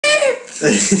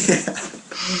Because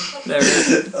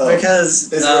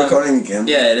is it recording again?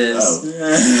 Yeah, it is. Oh.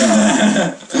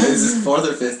 Is this 4th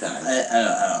or 5th time? I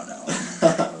don't know.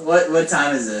 What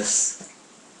time is this?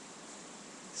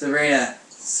 Sabrina.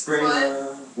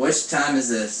 Which time is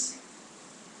this?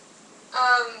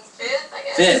 5th, I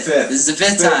guess. 5th. This is the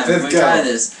 5th time. Fifth, We're go. try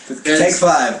this. Take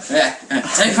 5. Yeah.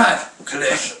 Take 5.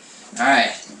 Click.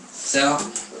 Alright. So,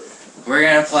 we're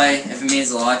gonna play If It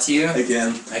Means a Lot to You.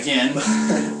 Again.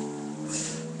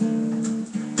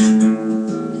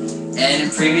 And in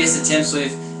previous attempts,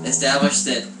 we've established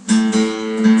that,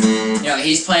 you know,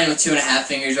 he's playing with 2.5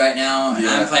 fingers right now, and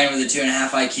I'm playing with a 2.5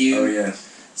 IQ. Oh, yeah.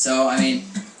 So, I mean,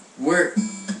 we're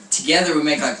together. We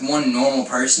make like one normal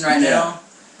person right now.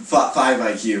 5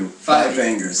 IQ. 5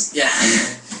 fingers. Yeah.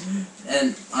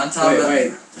 And on top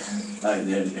on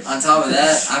top of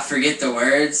that, I forget the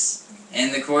words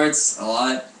and the chords a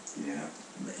lot. Yeah.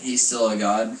 But he's still a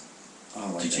god.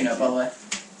 Oh, Did you tune up all the way?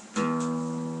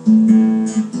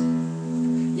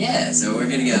 Yeah, so we're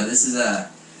good to go. This is If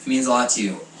It Means a Lot to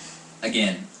You.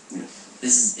 Again. Yeah.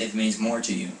 This is If It Means More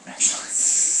to You, actually.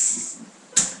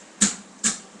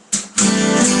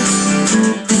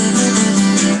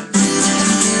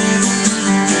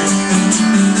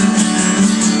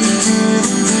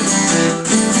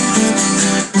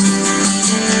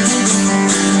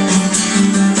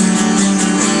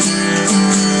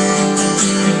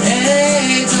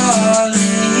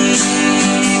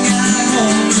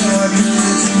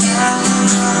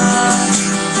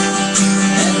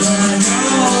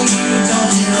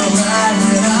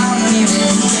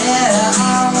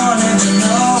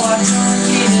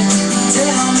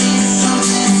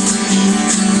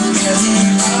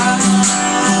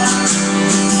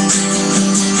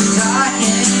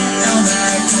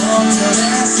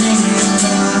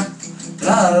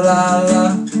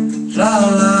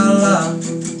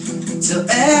 Till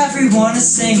everyone is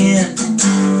singing. You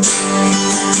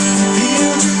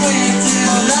can wait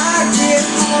till I get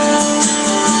home,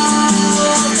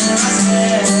 and I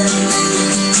swear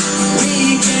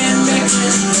we can make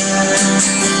this better.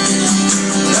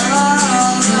 La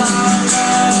la la.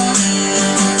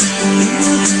 You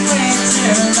can wait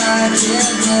till I get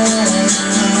home,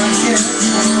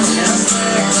 and I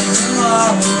swear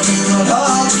tomorrow will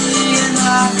all be in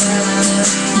my bed.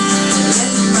 It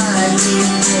might be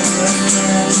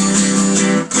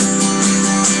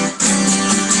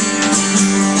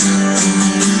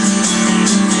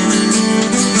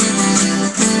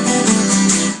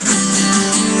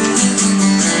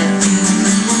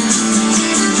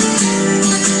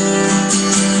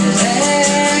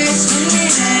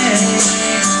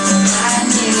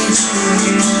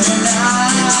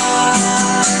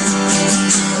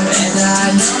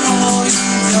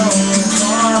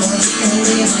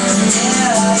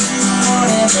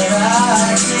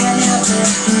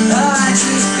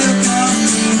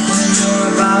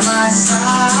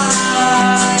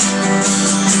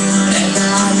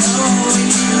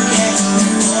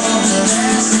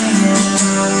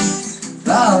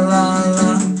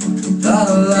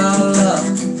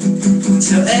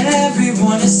till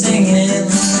everyone is singing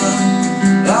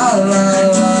la la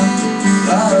la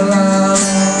la la.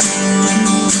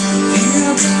 You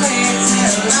can wait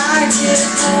till I get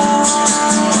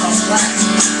home,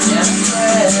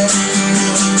 yeah,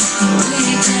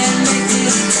 we can make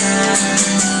this better.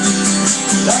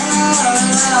 La la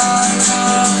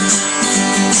la.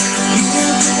 You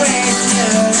can wait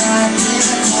till I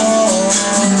get home,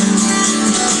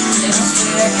 and I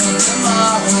swear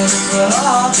tomorrow will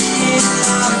all be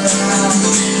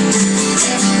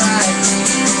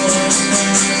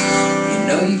you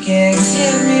know you can't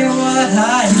give me what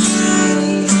I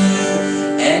need,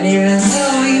 and even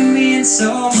though you mean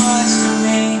so much to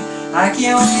me, I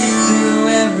can't wait through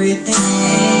everything.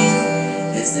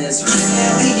 Is this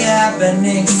really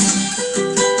happening? I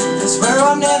swear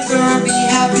I'll never be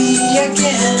happy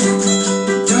again.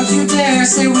 Don't you dare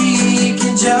say we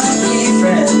can just be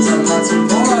friends. I'm not some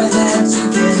boy that you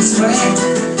can sway.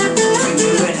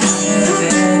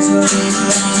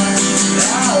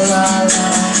 La la la,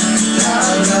 la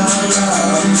la la.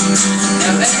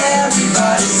 Now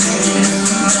everybody's singing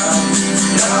la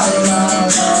la la,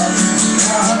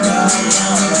 la la la.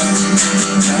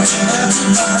 Now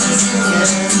everybody's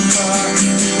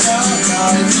singing la la la.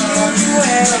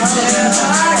 Where did I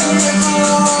get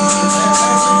home?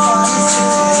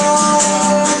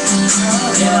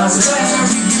 And I swear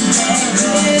we can make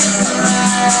this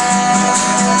right.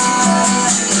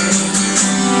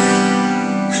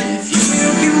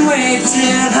 Wait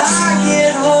till I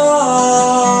get home,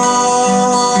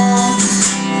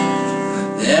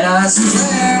 then I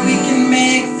swear we can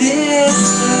make this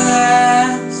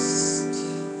last.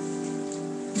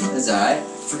 was alright.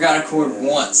 Forgot a chord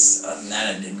once. Other than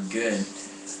that, I did good.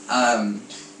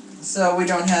 So we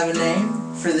don't have a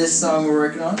name for this song we're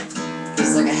working on.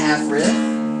 It's like a half riff,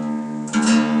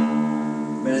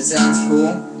 but it sounds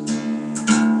cool.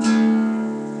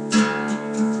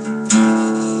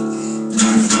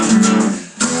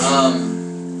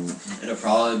 It'll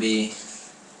probably be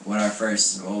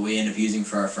what we end up using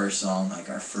for our first song, like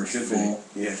our first full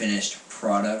finished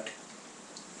product.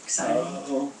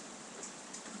 Exciting.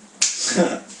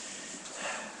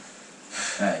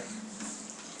 Alright.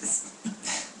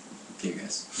 Okay,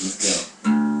 guys. Let's go.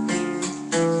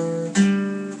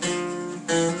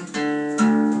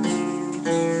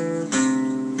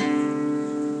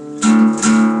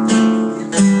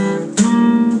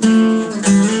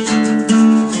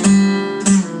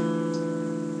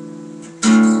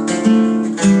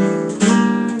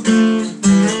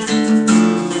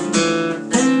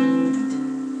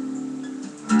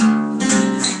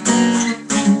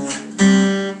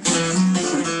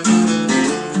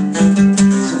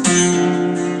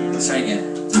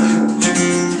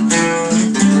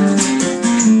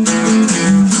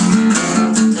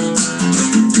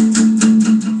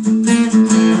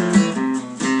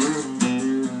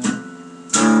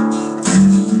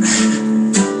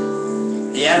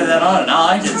 That on and I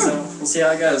liked it, so we'll see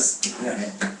how it goes. Yeah.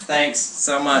 Thanks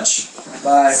so much.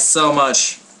 Bye. So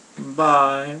much.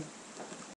 Bye.